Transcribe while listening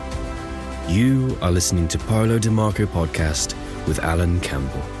You are listening to Paulo DeMarco Podcast with Alan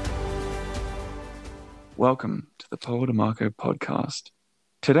Campbell. Welcome to the Paulo DeMarco Podcast.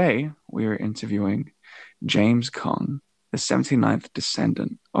 Today, we are interviewing James Kong, the 79th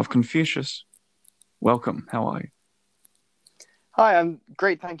descendant of Confucius. Welcome. How are you? Hi, I'm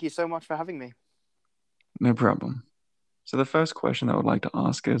great. Thank you so much for having me. No problem. So the first question I would like to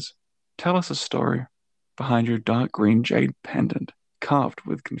ask is, tell us a story behind your dark green jade pendant carved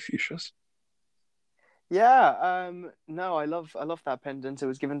with Confucius. No, I love that pendant. It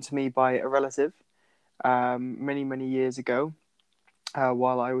was given to me by a relative many years ago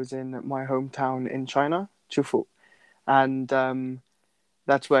while I was in my hometown in China, Chufu. And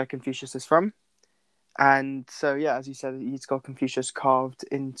that's where Confucius is from. And so, yeah, as you said, he's got Confucius carved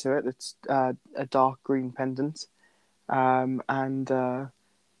into it. It's a dark green pendant.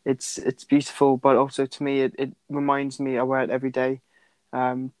 It's beautiful, but also to me, it reminds me, I wear it every day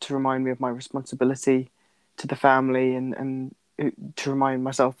to remind me of my responsibility to the family and to remind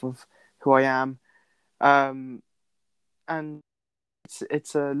myself of who I am. And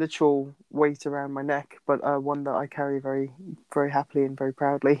it's a literal weight around my neck, but one that I carry very, very happily and very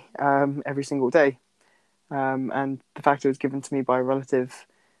proudly every single day. And the fact it was given to me by a relative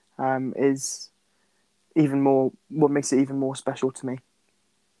is even more, what makes it even more special to me.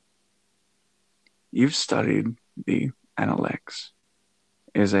 You've studied the Analects,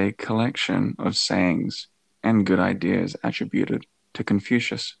 is a collection of sayings and good ideas attributed to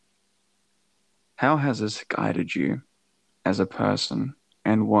Confucius. How has this guided you as a person,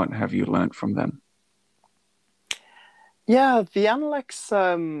 and what have you learnt from them? Yeah, the Analects,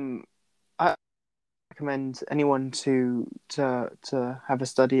 I recommend anyone to have a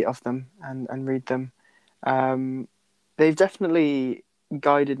study of them and read them. They've definitely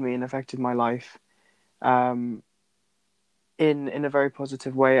guided me and affected my life in a very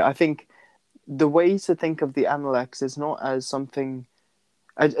positive way. I think the way to think of the Analects is not as something,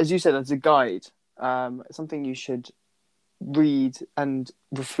 as you said, as a guide, something you should read and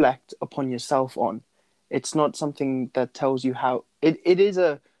reflect upon yourself on. It's not something that tells you how. It is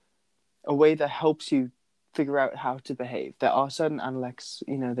a way that helps you figure out how to behave. There are certain Analects,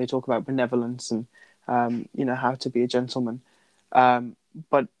 they talk about benevolence and how to be a gentleman,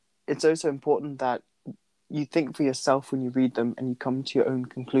 but it's also important that you think for yourself when you read them and you come to your own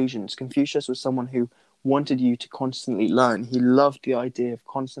conclusions. Confucius was someone who wanted you to constantly learn. He loved the idea of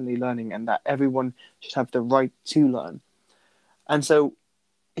constantly learning and that everyone should have the right to learn. And so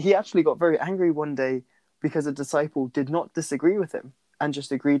he actually got very angry one day because a disciple did not disagree with him and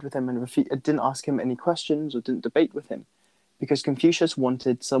just agreed with him and didn't ask him any questions or didn't debate with him, because Confucius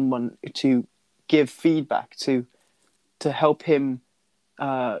wanted someone to give feedback, to help him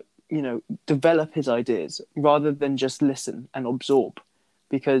develop his ideas rather than just listen and absorb,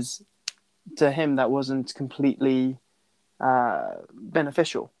 because to him that wasn't completely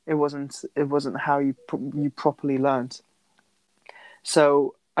beneficial. It wasn't how you properly learned.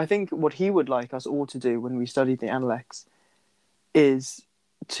 So I think what he would like us all to do when we study the Analects is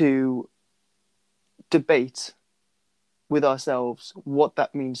to debate with ourselves what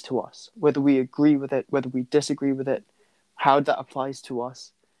that means to us, whether we agree with it, whether we disagree with it, how that applies to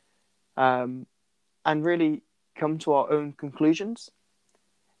us, and really come to our own conclusions.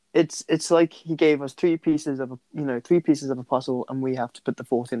 It's like he gave us three pieces of a puzzle, and we have to put the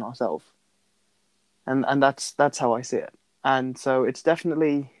fourth in ourselves. And that's how I see it. And so it's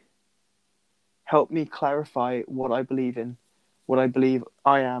definitely helped me clarify what I believe in, what I believe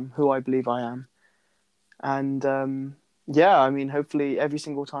I am, who I believe I am. And hopefully every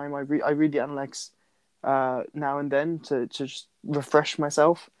single time I read the Analects now and then to just refresh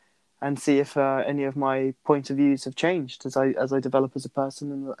myself and see if any of my point of views have changed as I develop as a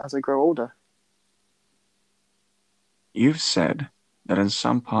person and as I grow older. You've said that in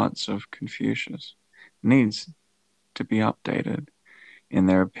some parts of Confucius needs to be updated in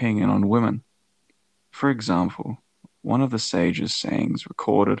their opinion on women. For example, one of the sage's sayings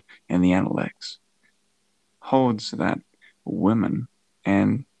recorded in the Analects holds that women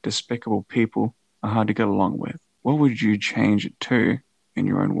and despicable people are hard to get along with. What would you change it to, in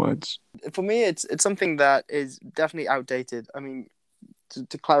your own words? For me, it's something that is definitely outdated. I mean,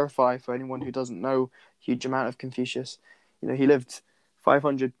 to clarify for anyone who doesn't know a huge amount of Confucius, he lived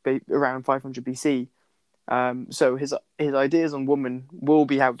around 500 BC. So his ideas on women will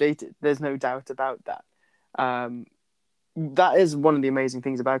be outdated. There's no doubt about that. That is one of the amazing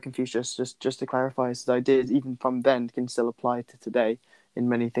things about Confucius. Just to clarify, his ideas even from then can still apply to today in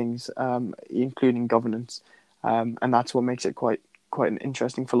many things, including governance, and that's what makes it quite an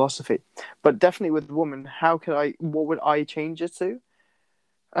interesting philosophy. But definitely with women, what would I change it to?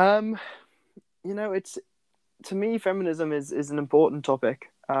 it's, to me, feminism is an important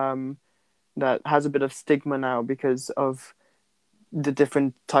topic that has a bit of stigma now because of the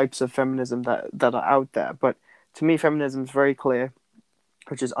different types of feminism that are out there. But to me, feminism is very clear,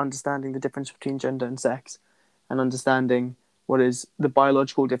 which is understanding the difference between gender and sex, and understanding what is the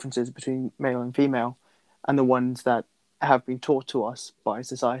biological differences between male and female, and the ones that have been taught to us by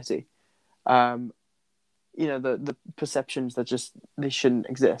society. Um, the perceptions that just they shouldn't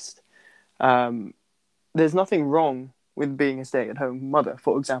exist. Um, there's nothing wrong with being a stay-at-home mother,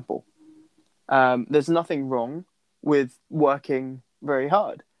 for example. There's nothing wrong with working very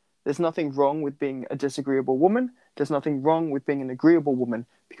hard. There's nothing wrong with being a disagreeable woman. There's nothing wrong with being an agreeable woman,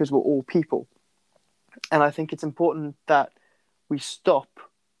 because we're all people. And I think it's important that we stop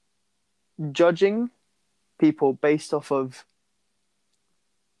judging people based off of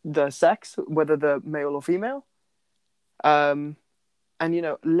their sex, whether they're male or female, and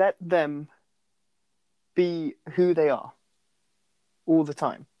let them be who they are all the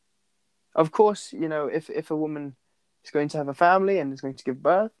time. Of course, if a woman is going to have a family and is going to give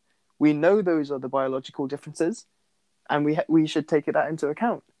birth, we know those are the biological differences, and we should take that into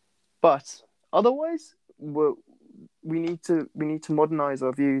account. But otherwise, we need to modernize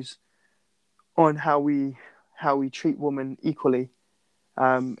our views on how we treat women equally.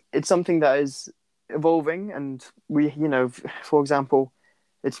 It's something that is evolving, and for example,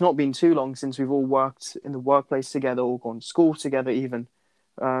 it's not been too long since we've all worked in the workplace together, or gone to school together, even.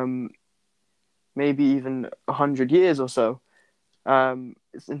 Maybe even 100 years or so.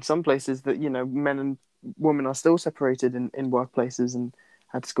 In some places that men and women are still separated in workplaces and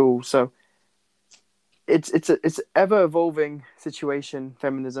at school. So it's ever evolving situation,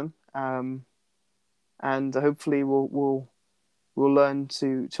 feminism, and hopefully we'll learn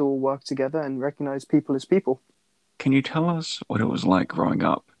to all work together and recognize people as people. Can you tell us what it was like growing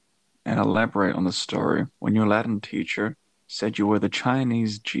up, and elaborate on the story when your Latin teacher said you were the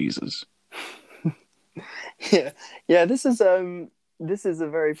Chinese Jesus? Yeah. This is a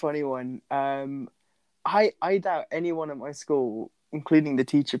very funny one. I doubt anyone at my school, including the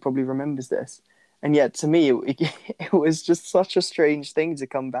teacher, probably remembers this, and yet to me it was just such a strange thing to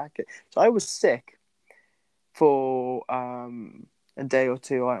come back. So I was sick for a day or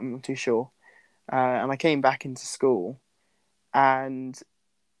two. I'm not too sure, and I came back into school, and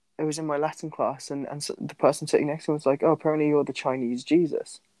it was in my Latin class, and so the person sitting next to me was like, "Oh, apparently you're the Chinese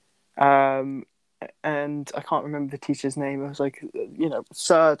Jesus." And I can't remember the teacher's name. I was like,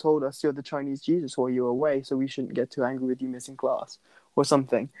 "Sir told us you're the Chinese Jesus while you were away, so we shouldn't get too angry with you missing class," or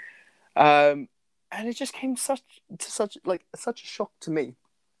something. And it just came such a shock to me,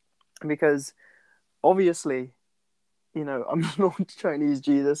 because obviously, I'm not Chinese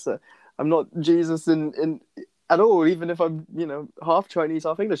Jesus. I'm not Jesus in at all. Even if I'm half Chinese,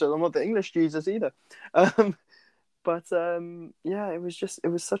 half English, I'm not the English Jesus either. But yeah, it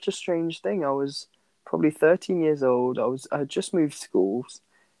was such a strange thing. I was probably 13 years old. I had just moved schools.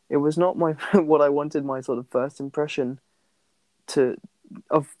 It was not my what I wanted my sort of first impression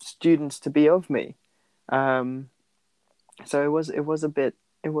of students to be of me. So it was a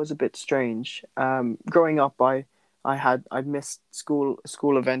bit strange. Growing up, I'd missed school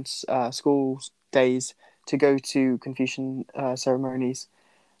events, school days to go to Confucian ceremonies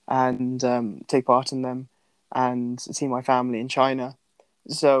and take part in them, and see my family in China.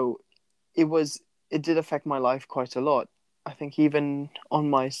 So it did affect my life quite a lot. I think even on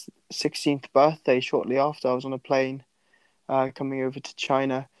my 16th birthday, shortly after, I was on a plane coming over to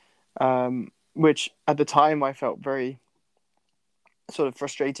China, which at the time I felt very sort of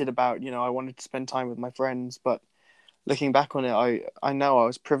frustrated about. I wanted to spend time with my friends, but looking back on it, I know I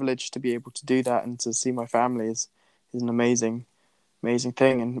was privileged to be able to do that, and to see my family is an amazing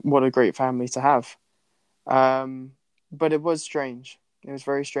thing, and what a great family to have. But it was strange. It was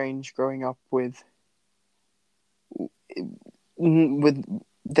very strange growing up with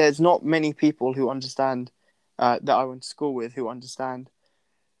there's not many people who understand that I went to school with, who understand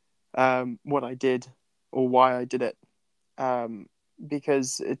what I did or why I did it,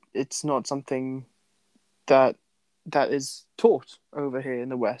 because it's not something that is taught over here in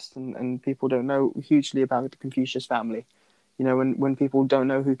the West, and people don't know hugely about the Confucius family. When people don't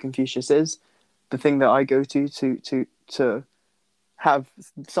know who Confucius is, the thing that I go to have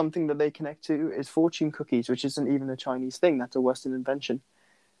something that they connect to is fortune cookies, which isn't even a Chinese thing. That's a Western invention.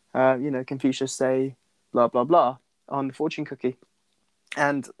 Confucius say blah blah blah on the fortune cookie,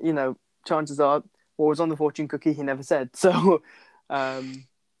 and chances are what was on the fortune cookie he never said. So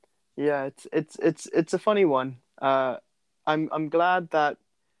yeah, it's a funny one. I'm glad that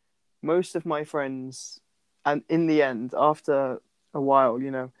most of my friends, and in the end, after a while,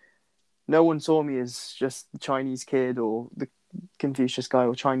 no one saw me as just the Chinese kid or the Confucius guy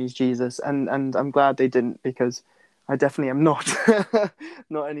or Chinese Jesus, and I'm glad they didn't, because I definitely am not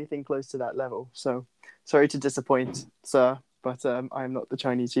not anything close to that level. So sorry to disappoint, sir, but I am not the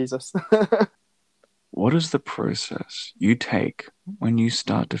Chinese Jesus. What is the process you take when you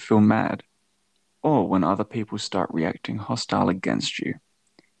start to feel mad or when other people start reacting hostile against you?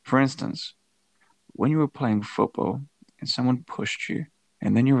 For instance, when you were playing football and someone pushed you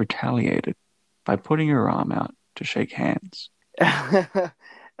and then you retaliated by putting your arm out to shake hands.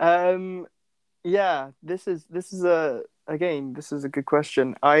 um, yeah, this is a good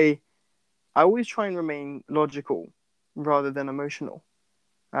question. I always try and remain logical rather than emotional,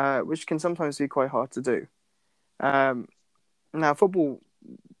 which can sometimes be quite hard to do. Um, Now, football,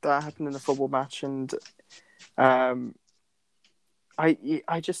 that happened in a football match, and um, I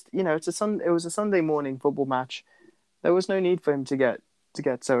just, it was a Sunday morning football match. There was no need for him to get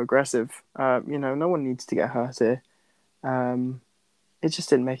so aggressive. No one needs to get hurt here. Um, it just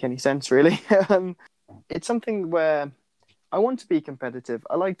didn't make any sense, really. It's something where I want to be competitive.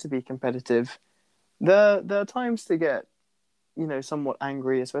 I like to be competitive. There are times to get, somewhat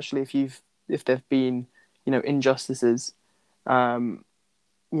angry, especially if there've been, injustices. Um,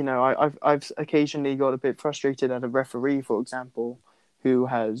 I've occasionally got a bit frustrated at a referee, for example, who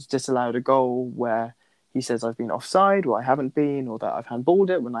has disallowed a goal where he says I've been offside or I haven't been, or that I've handballed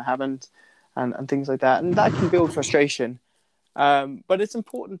it when I haven't, and things like that. And that can build frustration. But it's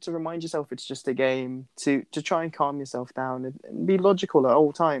important to remind yourself it's just a game, to try and calm yourself down and be logical at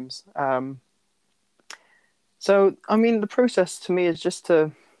all times. So, I mean, the process to me is just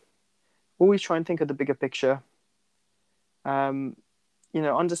to always try and think of the bigger picture. Um,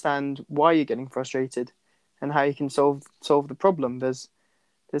 Understand why you're getting frustrated and how you can solve the problem. There's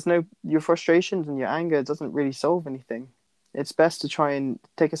no your frustrations and your anger doesn't really solve anything. It's best to try and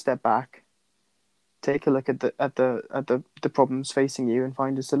take a step back, take a look at the problems facing you and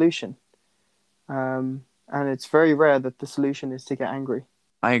find a solution. And it's very rare that the solution is to get angry.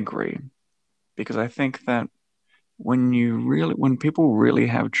 I agree, because I think that when people really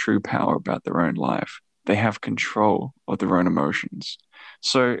have true power about their own life, they have control of their own emotions.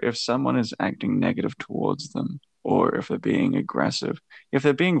 So if someone is acting negative towards them, or if they're being aggressive, if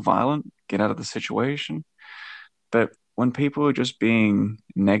they're being violent, get out of the situation. But when people are just being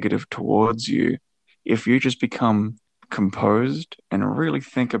negative towards you, if you just become composed and really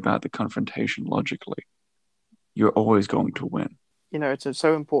think about the confrontation logically, you're always going to win. It's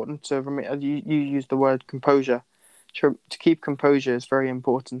so important to you use the word composure. To keep composure is very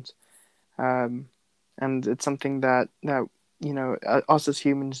important. And it's something that us as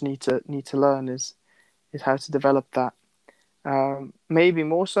humans need to learn is how to develop that. Maybe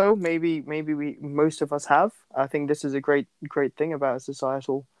more so. Maybe we most of us have. I think this is a great thing about a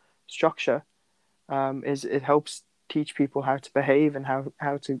societal structure. Is it helps teach people how to behave and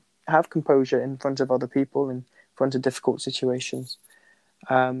how to have composure in front of other people, in front of difficult situations.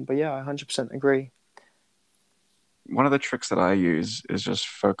 But yeah, I 100% agree. One of the tricks that I use is just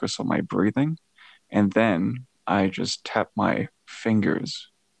focus on my breathing, and then I just tap my fingers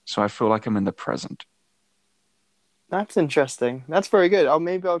so I feel like I'm in the present. That's interesting. That's very good.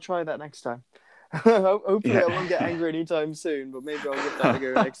 Maybe I'll try that next time. Hopefully, I won't get Yeah. angry anytime soon, but maybe I'll give that a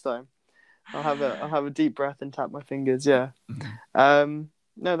go next time. I'll have a deep breath and tap my fingers. Yeah.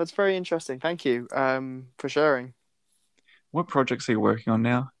 No, that's very interesting. Thank you for sharing. What projects are you working on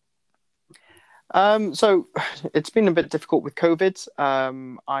now? So it's been a bit difficult with COVID.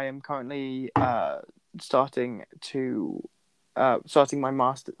 I am currently starting my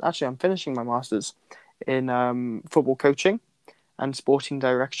master. Actually, I'm finishing my masters in football coaching and sporting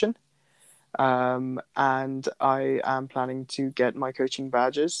direction. And I am planning to get my coaching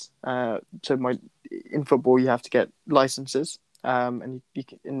badges. In football, you have to get licenses. And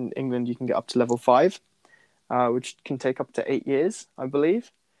in England, you can get up to level 5, which can take up to 8 years, I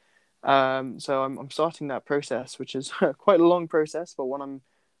believe. So I'm starting that process, which is quite a long process, but one I'm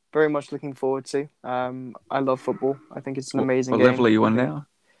very much looking forward to. I love football. I think it's an amazing What game. level are you on now?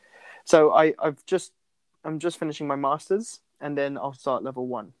 So I'm just finishing my masters, and then I'll start level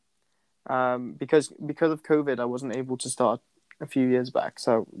 1. Because of COVID, I wasn't able to start a few years back.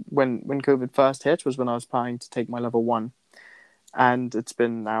 So when COVID first hit was when I was planning to take my level 1, and it's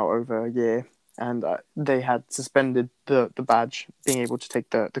been now over a year, and they had suspended the badge being able to take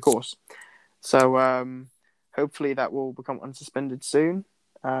the course. So hopefully that will become unsuspended soon,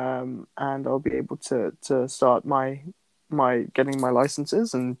 and I'll be able to start my getting my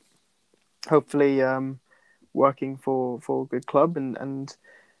licenses, and hopefully working for a good club, and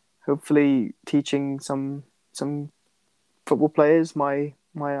hopefully teaching some football players my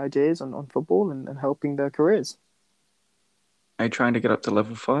my ideas on football and helping their careers. Are you trying to get up to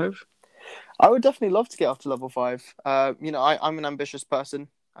level 5? I would definitely love to get up to level 5. I'm an ambitious person.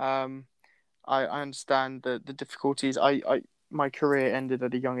 I understand the difficulties. My career ended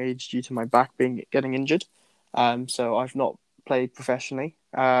at a young age due to my back getting injured. So I've not played professionally.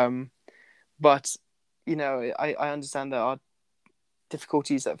 But I understand there are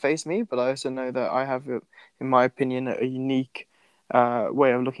difficulties that face me, but I also know that I have, in my opinion, a unique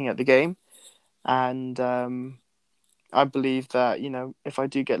way of looking at the game, and I believe that if I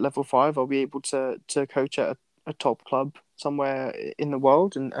do get level 5, I'll be able to coach at a top club somewhere in the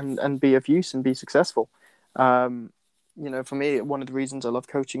world and be of use and be successful. For me, one of the reasons I love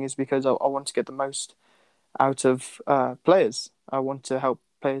coaching is because I want to get the most out of players. I want to help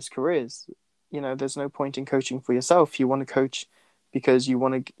players' careers. There's no point in coaching for yourself. You want to coach because you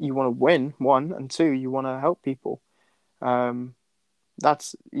want to win, one, and two, you want to help people.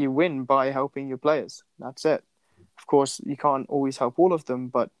 That's you win by helping your players. That's it. Of course, you can't always help all of them,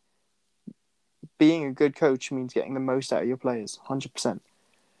 but being a good coach means getting the most out of your players, 100%.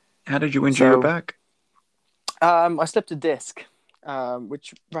 How did you injure your So, back? I slipped a disc,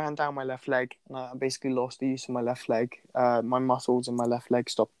 which ran down my left leg, and I basically lost the use of my left leg. My muscles in my left leg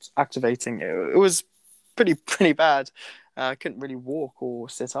stopped activating. It was pretty bad. I couldn't really walk or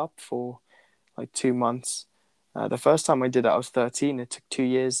sit up for like 2 months. The first time I did it, I was 13. It took 2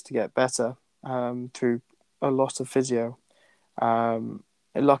 years to get better through a lot of physio.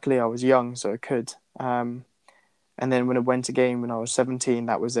 Luckily, I was young, so I could. And then when I went to game when I was 17,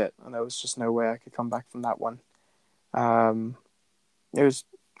 that was it. And there was just no way I could come back from that one. Um, it was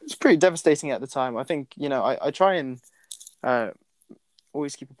pretty devastating at the time. I think, I try and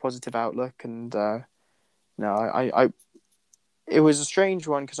always keep a positive outlook. And, it was a strange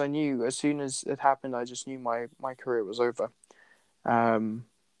one because I knew as soon as it happened, I just knew my career was over.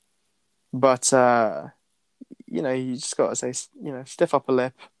 But you just got to say, stiff upper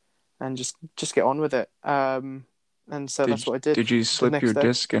lip and just get on with it. And so that's what I did. Did you The slip next your day.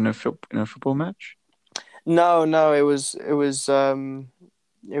 disc in a football match? No, it was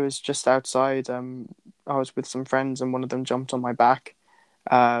just outside. I was with some friends and one of them jumped on my back.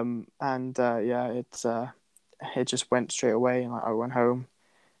 It just went straight away and I went home.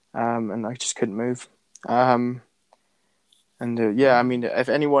 And I just couldn't move. If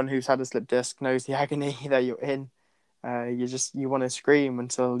anyone who's had a slip disc knows the agony that you're in, you want to scream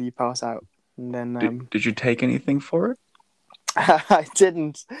until you pass out, and then Did you take anything for it? I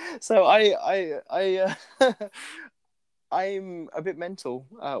didn't. So I'm a bit mental.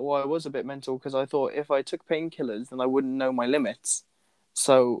 I was a bit mental because I thought if I took painkillers, then I wouldn't know my limits.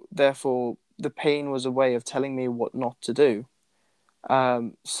 So therefore, the pain was a way of telling me what not to do.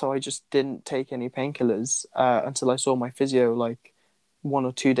 So I just didn't take any painkillers until I saw my physio like 1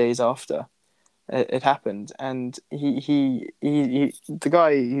 or 2 days after it happened. And the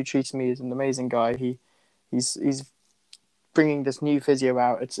guy who treated me is an amazing guy. He's bringing this new physio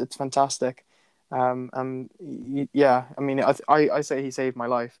out. It's fantastic. I say he saved my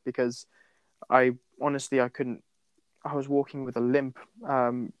life because I honestly I couldn't. I was walking with a limp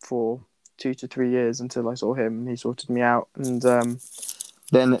for 2 to 3 years until I saw him and he sorted me out. And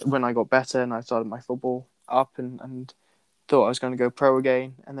then when I got better and I started my football up and thought I was going to go pro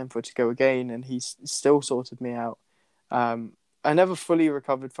again, and then for it to go again, and he still sorted me out. I never fully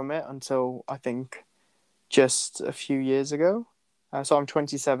recovered from it until I think just a few years ago. So I'm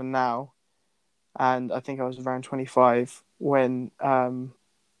 27 now, and I think I was around 25 when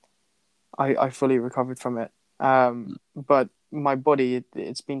I fully recovered from it. But my body,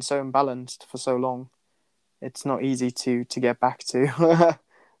 it's been so imbalanced for so long. It's not easy to get back to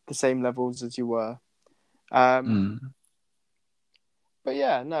the same levels as you were. But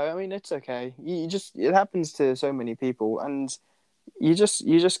yeah, no, I mean it's okay. It happens to so many people, and you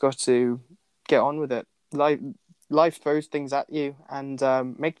just got to get on with it. Life throws things at you, and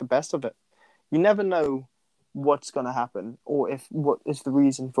make the best of it. You never know what's gonna happen or if what is the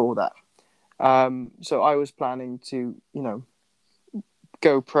reason for that. So I was planning to,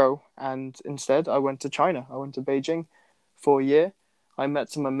 go pro, and instead I went to China. I went to Beijing for a year. I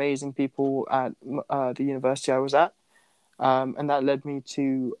met some amazing people at the university I was at, and that led me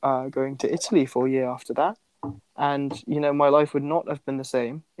to going to Italy for a year after that. And my life would not have been the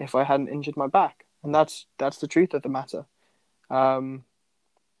same if I hadn't injured my back, and that's the truth of the matter.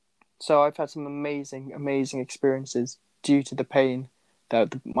 So I've had some amazing experiences due to the pain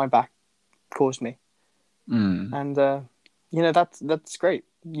that my back caused me. And that's great.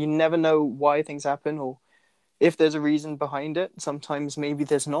 You never know why things happen or if there's a reason behind it. Sometimes maybe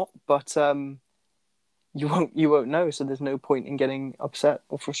there's not, but you won't know. So there's no point in getting upset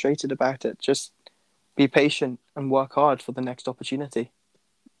or frustrated about it. Just be patient and work hard for the next opportunity.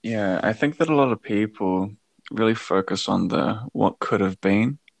 Yeah, I think that a lot of people really focus on the what could have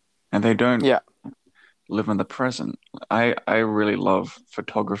been, and they don't Yeah, live in the present. I really love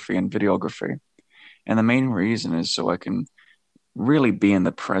photography and videography, and the main reason is so I can really be in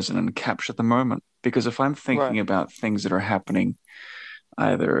the present and capture the moment. Because if I'm right. thinking about things that are happening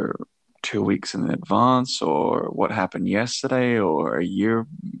either 2 weeks in advance or what happened yesterday or a year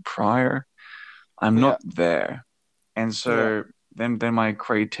prior, I'm Yeah, not there. And yeah, so then my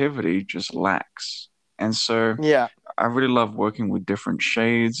creativity just lacks. And so yeah, I really love working with different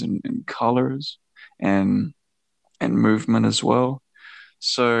shades and colors and and movement as well.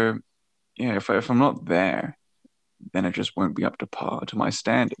 So yeah, if I'm not there, then it just won't be up to par to my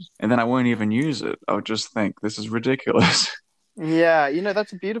standards. And then I won't even use it. I'll just think this is ridiculous. yeah.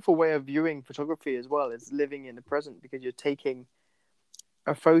 That's a beautiful way of viewing photography as well. It's living in the present because you're taking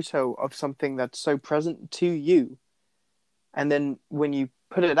a photo of something that's so present to you, and then when you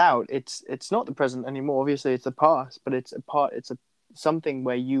put it out, it's not the present anymore. Obviously, it's the past, but it's a part. It's a something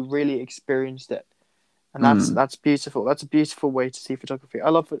where you really experienced it, and that's Hmm. that's beautiful. That's a beautiful way to see photography.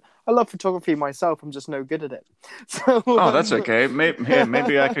 I love photography myself. I'm just no good at it. So Oh, that's okay.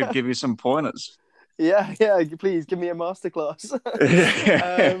 Maybe I could give you some pointers. yeah, yeah. Please give me a masterclass.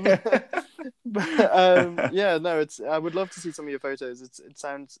 um, but yeah, no. It's. I would love to see some of your photos. It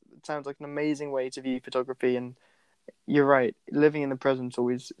sounds like an amazing way to view photography, and you're right. Living in the present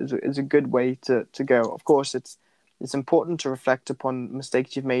always is a good way to go. Of course, it's important to reflect upon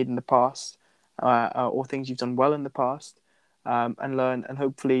mistakes you've made in the past, or things you've done well in the past, and learn and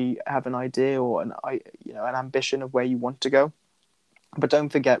hopefully have an idea or an ambition of where you want to go. But don't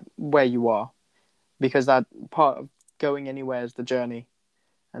forget where you are, because that part of going anywhere is the journey,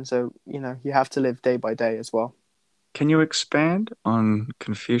 and so you have to live day by day as well. Can you expand on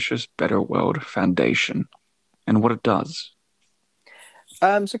Confucius Better World Foundation and what it does?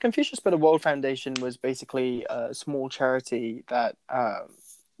 So Confucius Better World Foundation was basically a small charity that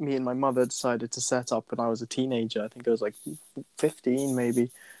me and my mother decided to set up when I was a teenager. I think I was like 15,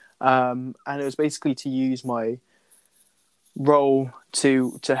 maybe. And it was basically to use my role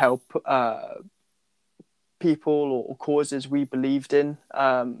to help people or causes we believed in,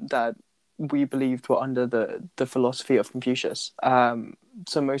 that we believed were under the philosophy of Confucius.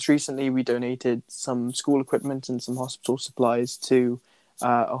 So most recently, we donated some school equipment and some hospital supplies to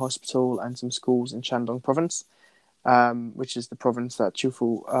a hospital and some schools in Shandong province, which is the province that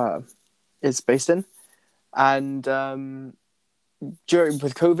Chufu is based in. And during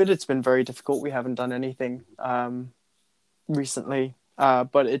with COVID, it's been very difficult. We haven't done anything recently,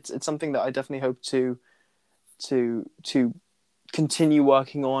 but it's something that I definitely hope to continue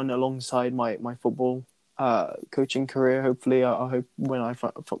working on alongside my football coaching career. Hopefully, I hope when I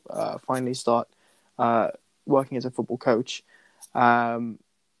finally start working as a football coach. Um,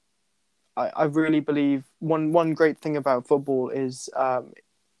 I really believe one great thing about football is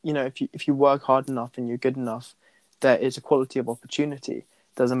if you work hard enough and you're good enough, there is a quality of opportunity.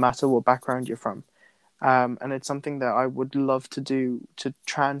 Doesn't matter what background you're from. And it's something that I would love to do to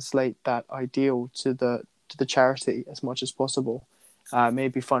translate that ideal to the charity as much as possible.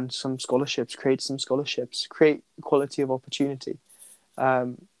 Maybe fund some scholarships, create equality of opportunity.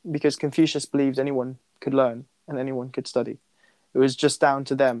 Because Confucius believed anyone could learn and anyone could study. It was just down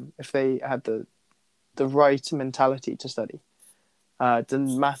to them if they had the right mentality to study. It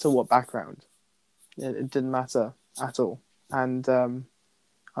didn't matter what background. It didn't matter at all. And I'm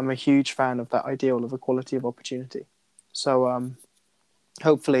a huge fan of that ideal of equality of opportunity. So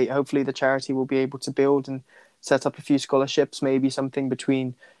hopefully the charity will be able to build and set up a few scholarships, maybe something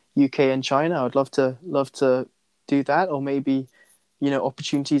between UK and China. I'd love to do that, or maybe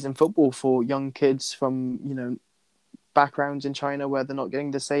opportunities in football for young kids from backgrounds in China where they're not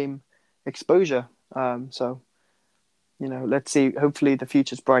getting the same exposure. So let's see. Hopefully the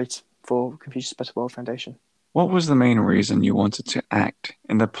future's bright for Confucius Better World Foundation. What was the main reason you wanted to act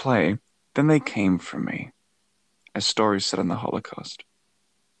in the play Then They Came for Me, a story set in the Holocaust?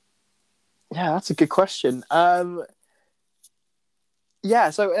 Yeah, that's a good question. Yeah,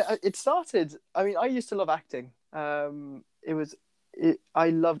 so it started. I mean, I used to love acting. I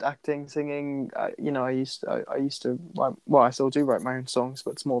loved acting, singing. I used to write, well, I still do write my own songs,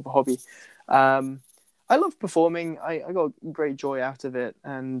 but it's more of a hobby. I love performing. I got great joy out of it,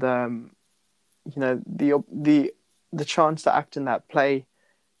 and the chance to act in that play.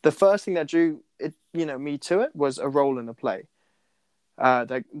 The first thing that drew me to it was a role in a play.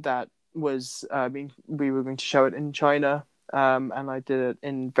 That was we were going to show it in China, and I did it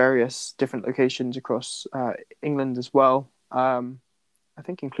in various different locations across England as well. I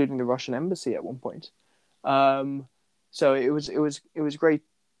think including the Russian embassy at one point. So it was great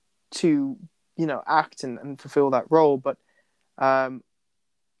to act and fulfill that role. But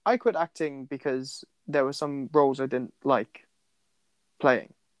I quit acting because there were some roles I didn't like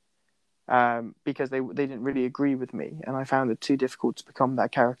playing, because they didn't really agree with me, and I found it too difficult to become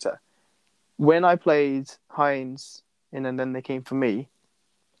that character. When I played Heinz and then they came for me,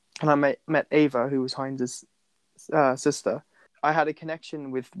 and I met Ava, who was Heinz's sister. I had a connection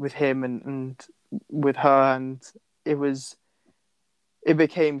with him and with her, and it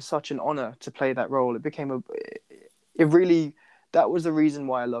became such an honor to play that role. It really, that was the reason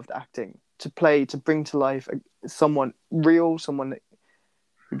why I loved acting, to bring to life someone real, someone that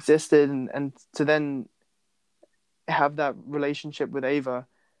existed, and to then have that relationship with Ava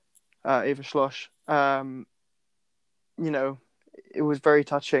Schloss. It was very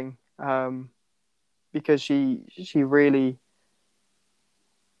touching, because she really,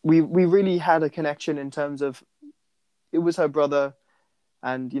 we really had a connection in terms of, it was her brother,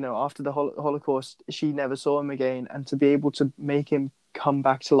 and after the Holocaust, she never saw him again, and to be able to make him come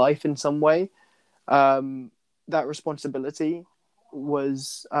back to life in some way, that responsibility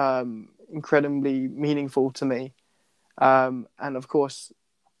was incredibly meaningful to me. And of course,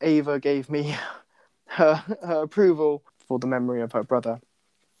 Ava gave me her approval for the memory of her brother,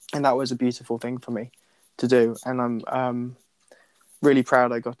 and that was a beautiful thing for me to do. And I'm really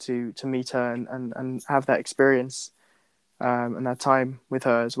proud I got to meet her and have that experience, and that time with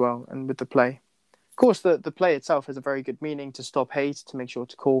her as well, and with the play. Of course, the play itself has a very good meaning: to stop hate, to make sure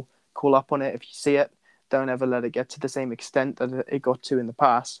to call up on it if you see it. Don't ever let it get to the same extent that it got to in the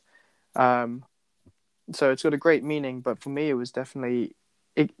past. So it's got a great meaning, but for me, it was definitely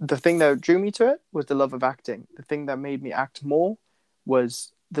the thing that drew me to it was the love of acting. The thing that made me act more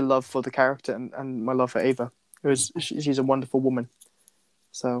was the love for the character and my love for Ava. She's a wonderful woman,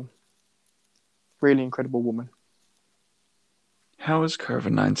 so really incredible woman. How has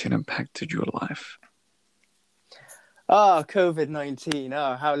COVID-19 impacted your life? COVID-19.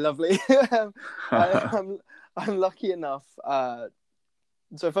 How lovely. I'm lucky enough.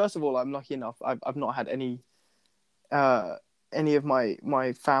 So first of all, I'm lucky enough. I've not had any of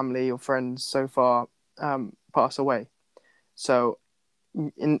my family or friends so far pass away. So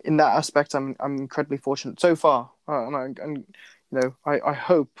in that aspect, I'm incredibly fortunate so far, and I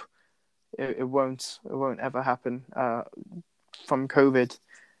hope it won't ever happen from COVID.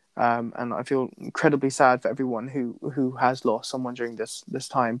 And I feel incredibly sad for everyone who has lost someone during this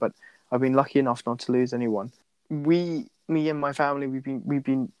time. But I've been lucky enough not to lose anyone. Me and my family, we've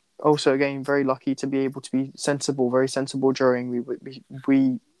been also again very lucky to be able to be very sensible during.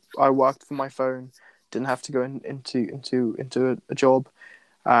 I worked from my phone, didn't have to go into a job,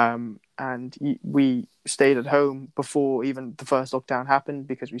 and we stayed at home before even the first lockdown happened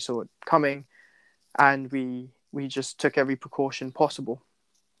because we saw it coming, and we just took every precaution possible.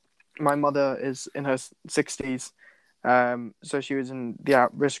 My mother is in her 60s, so she was in the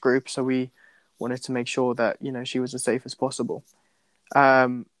at-risk group, so we wanted to make sure that she was as safe as possible.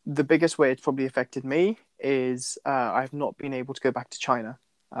 The biggest way it's probably affected me is I've not been able to go back to China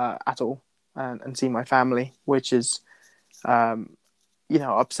at all and see my family, which is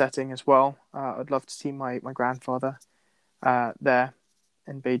upsetting as well. I'd love to see my grandfather there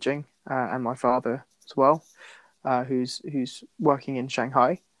in Beijing, and my father as well, who's working in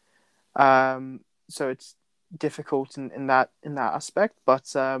Shanghai. So it's difficult in that aspect,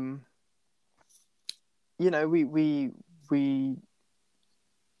 but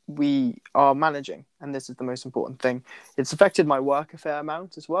we are managing, and this is the most important thing. It's affected my work a fair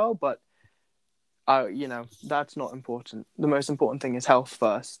amount as well, but that's not important. The most important thing is health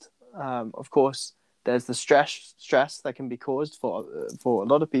first. Of course, there's the stress that can be caused for a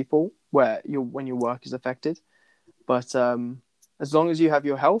lot of people when your work is affected, but as long as you have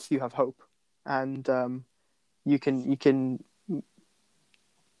your health, you have hope, and you can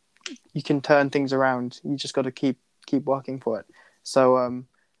turn things around. You just got to keep working for it. So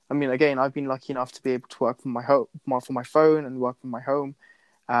again, I've been lucky enough to be able to work from my phone and work from my home,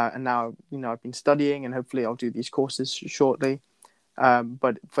 and now I've been studying, and hopefully I'll do these courses shortly.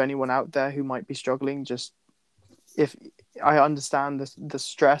 But for anyone out there who might be struggling, if I understand the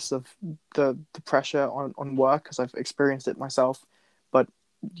stress of the pressure on work, because I've experienced it myself, but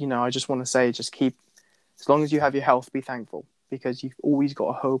I just want to say, just keep, as long as you have your health, be thankful, because you've always got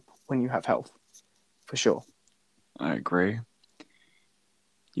a hope when you have health, for sure. I agree.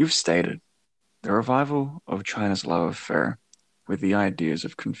 You've stated the revival of China's love affair with the ideas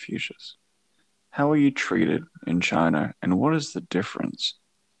of Confucius. How are you treated in China, and what is the difference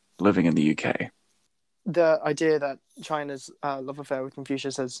living in the UK? The idea that China's love affair with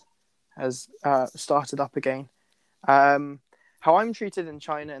Confucius has started up again. Um, how I'm treated in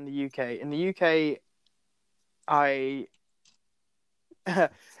China and the UK. In the UK, I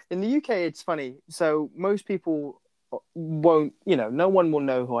in the UK, it's funny. So most people won't, no one will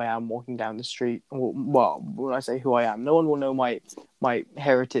know who I am walking down the street. Well, when I say who I am, no one will know my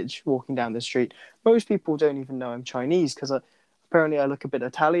heritage walking down the street. Most people don't even know I'm Chinese because apparently I look a bit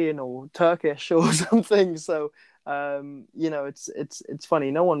Italian or Turkish or something. So, it's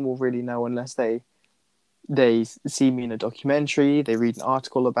funny. No one will really know unless they see me in a documentary, they read an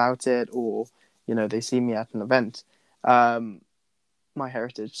article about it, or they see me at an event. Um, my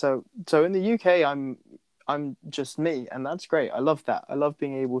heritage. So in the UK, I'm just me, and that's great. I love that. I love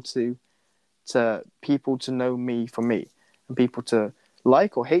being able to people to know me for me, and people to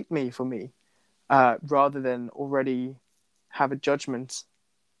like or hate me for me, rather than already have a judgment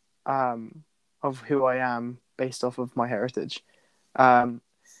of who I am based off of my heritage. Um,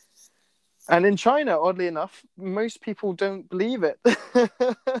 and in China, oddly enough, most people don't believe it.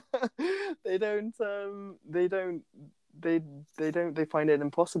 they don't. They don't. They don't. They find it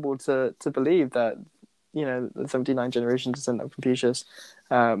impossible to believe that the 79 generation descent of Confucius,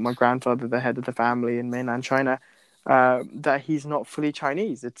 my grandfather, the head of the family in mainland China, that he's not fully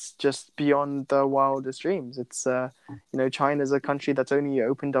Chinese. It's just beyond the wildest dreams. It's China's a country that's only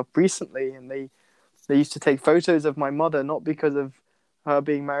opened up recently, and they used to take photos of my mother not because of her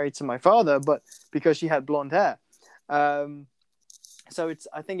being married to my father, but because she had blonde hair. So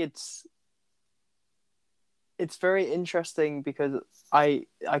I think it's very interesting because I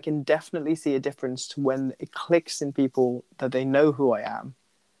can definitely see a difference to when it clicks in people that they know who I am,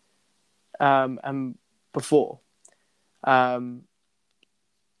 and before. Um,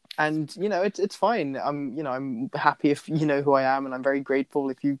 and it's fine. I'm happy if you know who I am, and I'm very grateful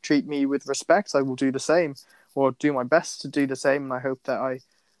if you treat me with respect. I will do the same, or do my best to do the same, and I hope that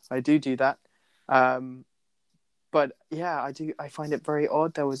I do that. But yeah, I find it very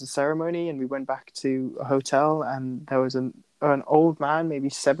odd. There was a ceremony, and we went back to a hotel, and there was an old man, maybe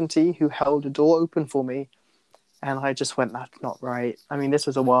 70, who held a door open for me, and I just went, "That's not right." I mean, this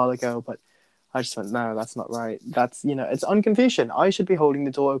was a while ago, but I just went, "No, that's not right. That's it's un-Confucian. I should be holding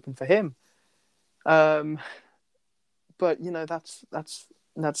the door open for him." Um, but that's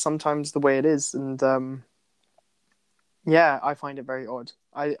sometimes the way it is, and yeah, I find it very odd.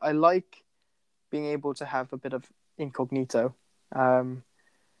 I like being able to have a bit of incognito, um,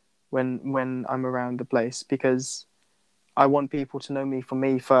 when I'm around the place, because I want people to know me for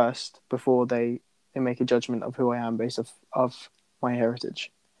me first before they make a judgment of who I am based of my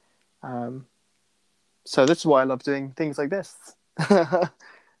heritage. Um, so this is why I love doing things like this.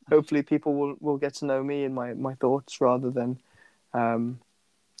 Hopefully people will get to know me and my thoughts rather than um,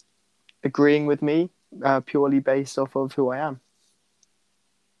 agreeing with me purely based off of who I am.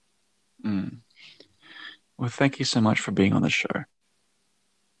 Well, thank you so much for being on the show.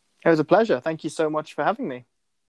 It was a pleasure. Thank you so much for having me.